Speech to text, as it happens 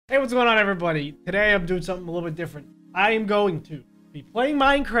Hey, what's going on, everybody? Today I'm doing something a little bit different. I am going to be playing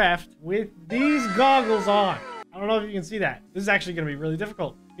Minecraft with these goggles on. I don't know if you can see that. This is actually going to be really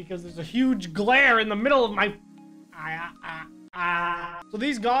difficult because there's a huge glare in the middle of my... So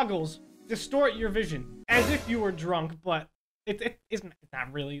these goggles distort your vision as if you were drunk, but it isn't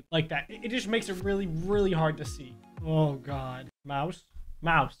not really like that. It just makes it really, really hard to see. Oh, God. Mouse.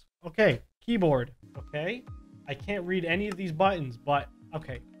 Okay. Keyboard. Okay. I can't read any of these buttons, but...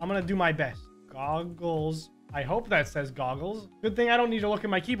 okay, I'm gonna do my best. Goggles. I hope that says goggles. Good thing I don't need to look at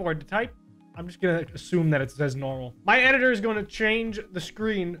my keyboard to type. I'm just gonna assume that it says normal. My editor is gonna change the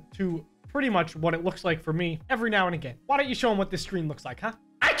screen to pretty much what it looks like for me every now and again. Why don't you show them what this screen looks like, huh?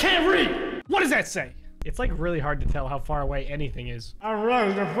 I can't read! What does that say? It's like really hard to tell how far away anything is.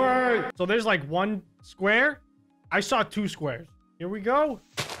 So there's like one square. I saw two squares. Here we go.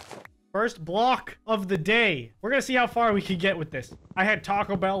 First block of the day. We're gonna see how far we can get with this. I had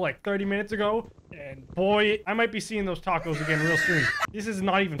Taco Bell like 30 minutes ago, and boy, I might be seeing those tacos again real soon. This is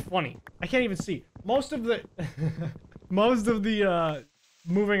not even funny. I can't even see. Most of the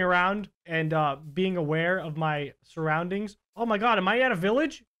moving around and being aware of my surroundings. Oh my God, am I at a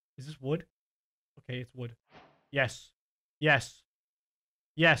village? Is this wood? Okay, it's wood. Yes.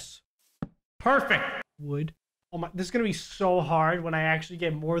 Perfect. Wood. Oh my, this is gonna be so hard when I actually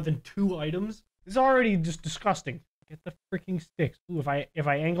get more than 2 items. This is already just disgusting. Get the freaking sticks. Ooh, if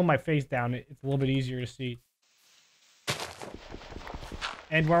I angle my face down, it's a little bit easier to see.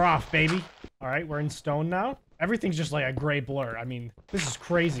 And we're off, baby. All right, we're in stone now. Everything's just like a gray blur. I mean, this is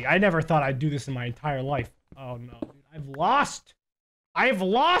crazy. I never thought I'd do this in my entire life. Oh no, dude. I've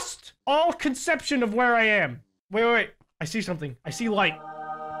lost all conception of where I am. Wait. I see something. I see light.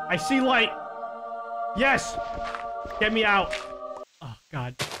 Yes! Get me out. Oh,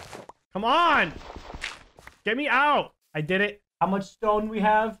 God. Come on! Get me out! I did it. How much stone we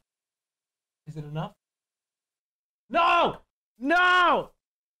have? Is it enough? No!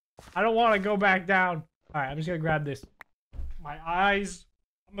 I don't want to go back down. Alright, I'm just gonna grab this. My eyes.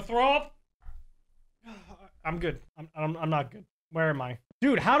 I'm gonna throw up. I'm good. I'm not good. Where am I?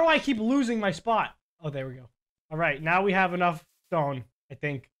 Dude, how do I keep losing my spot? Oh, there we go. Alright, now we have enough stone, I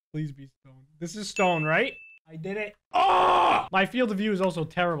think. Please be stone. This is stone, right? I did it. Oh! My field of view is also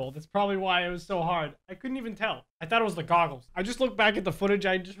terrible. That's probably why it was so hard. I couldn't even tell. I thought it was the goggles. I just looked back at the footage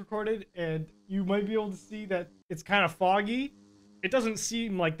I just recorded, and you might be able to see that it's kind of foggy. It doesn't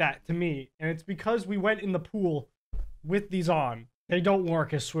seem like that to me, and it's because we went in the pool with these on. They don't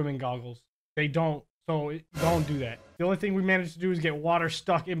work as swimming goggles. They don't. So don't do that. The only thing we managed to do is get water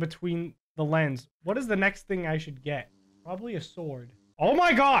stuck in between the lens. What is the next thing I should get? Probably a sword. Oh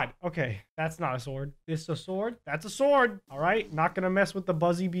my God! Okay, that's not a sword. This is a sword? That's a sword! Alright, not gonna mess with the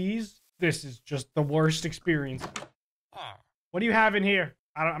buzzy bees. This is just the worst experience. What do you have in here?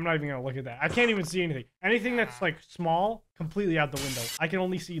 I'm not even gonna look at that. I can't even see anything. Anything that's like small, completely out the window. I can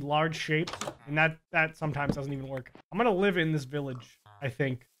only see large shapes, and that sometimes doesn't even work. I'm gonna live in this village, I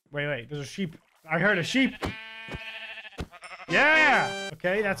think. Wait, there's a sheep. I heard a sheep! Yeah!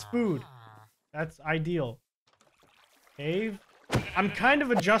 Okay, that's food. That's ideal. Cave. I'm kind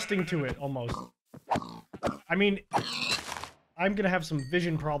of adjusting to it, almost. I mean, I'm gonna have some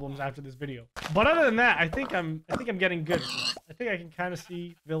vision problems after this video. But other than that, I think I'm getting good. I think I can kind of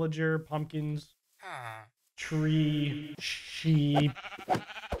see villager, pumpkins, tree, sheep.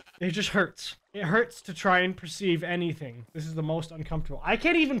 It just hurts. It hurts to try and perceive anything. This is the most uncomfortable. I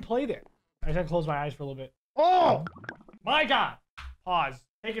can't even play there. I just have to close my eyes for a little bit. Oh! My God! Pause.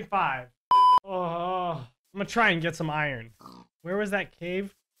 Taking 5. Oh, I'm gonna try and get some iron. Where was that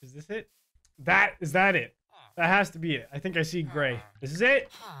cave? Is this it? Is that it? That has to be it. I think I see gray. This is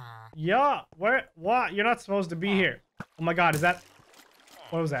it? Yeah. Where? What? You're not supposed to be here. Oh my God, is that...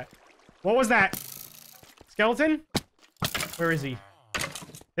 what was that? What was that? Skeleton? Where is he?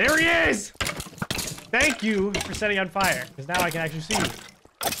 There he is! Thank you for setting on fire, because now I can actually see you.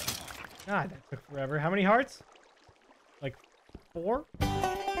 God, that took forever. How many hearts? Like 4?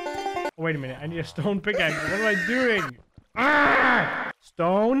 Oh, wait a minute. I need a stone pickaxe. What am I doing? Ah!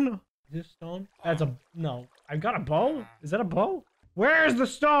 Stone? Is this stone? That's a... no. I've got a bow? Is that a bow? Where is the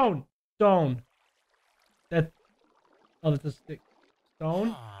stone? Stone. That... oh, that's a stick.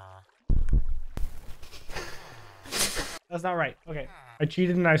 Stone? That's not right. Okay. I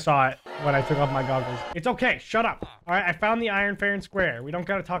cheated and I saw it when I took off my goggles. It's okay. Shut up. Alright, I found the iron fair and square. We don't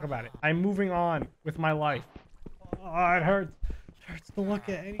gotta talk about it. I'm moving on with my life. Oh, it hurts. Hurts to look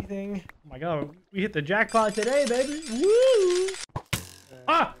at anything. Oh my God, we hit the jackpot today, baby. Woo!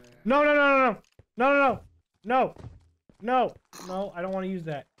 Ah! No, I don't want to use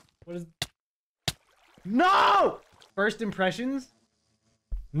that. What is... no! First impressions?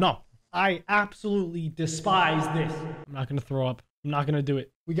 No. I absolutely despise this. I'm not gonna throw up. I'm not gonna do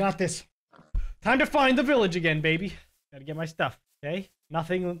it. We got this. Time to find the village again, baby. Gotta get my stuff, okay?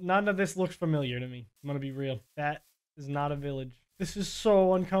 None of this looks familiar to me. I'm gonna be real. That is not a village. This is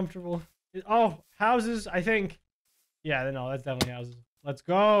so uncomfortable. Oh, houses, I think. Yeah, no, that's definitely houses. Let's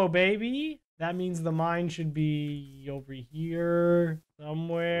go, baby. That means the mine should be over here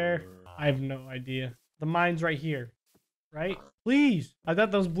somewhere. I have no idea. The mine's right here, right? Please. I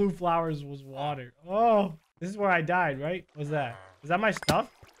thought those blue flowers was water. Oh, this is where I died, right? What's that? Is that my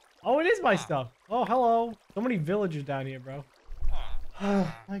stuff? Oh, it is my stuff. Oh, hello. So many villagers down here, bro.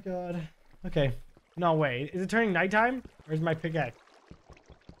 Oh, my God. Okay. No way. Is it turning nighttime? Where's my pickaxe?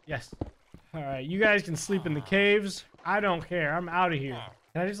 Yes. All right. You guys can sleep in the caves. I don't care. I'm out of here.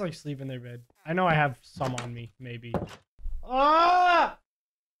 Can I just, like, sleep in their bed? I know I have some on me, maybe. Ah!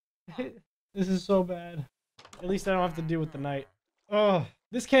 This is so bad. At least I don't have to deal with the night. Oh,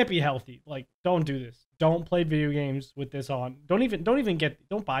 this can't be healthy. Like, don't do this. Don't play video games with this on.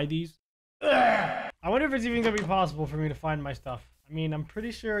 Don't buy these. Ugh. I wonder if it's even gonna be possible for me to find my stuff. I mean, I'm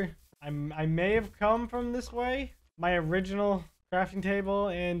pretty sure I may have come from this way. My original crafting table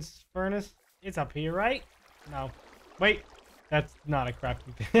and furnace. It's up here, right? No. Wait. That's not a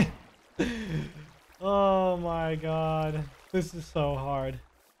crafting table. Oh my God. This is so hard.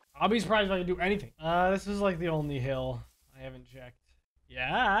 I'll be surprised if I can do anything. This is like the only hill I haven't checked.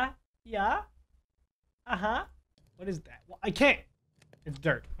 Yeah. Yeah. Uh-huh. What is that? Well, I can't. It's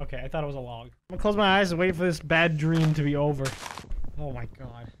dirt. Okay, I thought it was a log. I'm gonna close my eyes and wait for this bad dream to be over. Oh my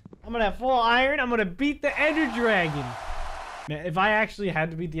God. I'm gonna have full iron. I'm gonna beat the Ender Dragon. Man, if I actually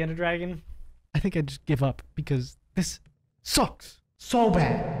had to beat the Ender Dragon, I think I'd just give up because this sucks so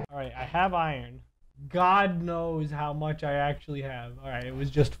bad. All right, I have iron. God knows how much I actually have. All right, it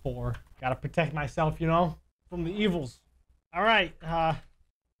was just 4. Gotta protect myself, you know, from the evils. All right,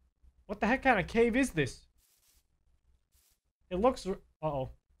 what the heck kind of cave is this? It looks...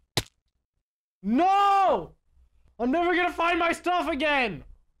 Uh-oh. No! I'm never gonna find my stuff again!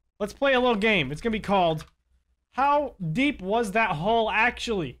 Let's play a little game. It's gonna be called... How deep was that hole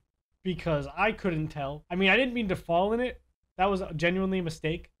actually? Because I couldn't tell. I mean, I didn't mean to fall in it. That was genuinely a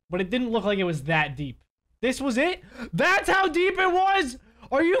mistake. But it didn't look like it was that deep. This was it? That's how deep it was?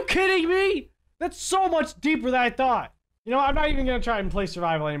 Are you kidding me? That's so much deeper than I thought. You know, I'm not even going to try and play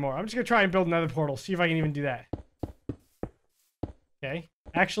survival anymore. I'm just going to try and build another portal. See if I can even do that. Okay.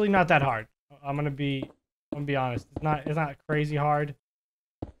 Actually, not that hard. I'm going to be honest. It's not crazy hard.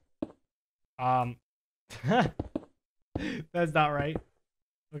 That's not right.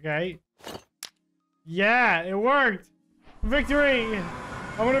 Okay. Yeah, it worked. Victory.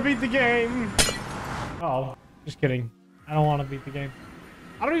 I'm going to beat the game. Uh-oh. Just kidding. I don't want to beat the game.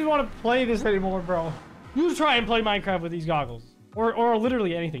 I don't even want to play this anymore, bro. You try and play Minecraft with these goggles. Or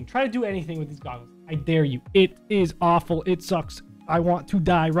literally anything. Try to do anything with these goggles. I dare you. It is awful. It sucks. I want to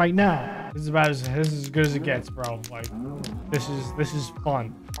die right now. This is as good as it gets, bro. Like, this is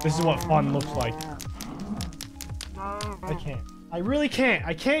fun. This is what fun looks like. I can't. I really can't.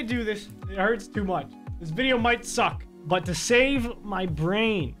 I can't do this. It hurts too much. This video might suck, but to save my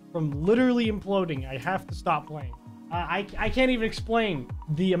brain from literally imploding, I have to stop playing. I can't even explain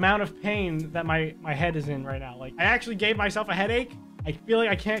the amount of pain that my head is in right now. Like, I actually gave myself a headache. I feel like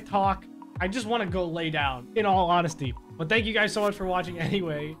I can't talk. I just want to go lay down, in all honesty. But thank you guys so much for watching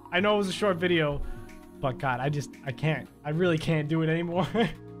anyway. I know it was a short video, but God, I can't. I really can't do it anymore.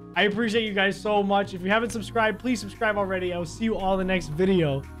 I appreciate you guys so much. If you haven't subscribed, please subscribe already. I will see you all in the next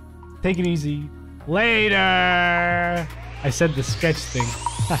video. Take it easy. Later. I said the sketch thing.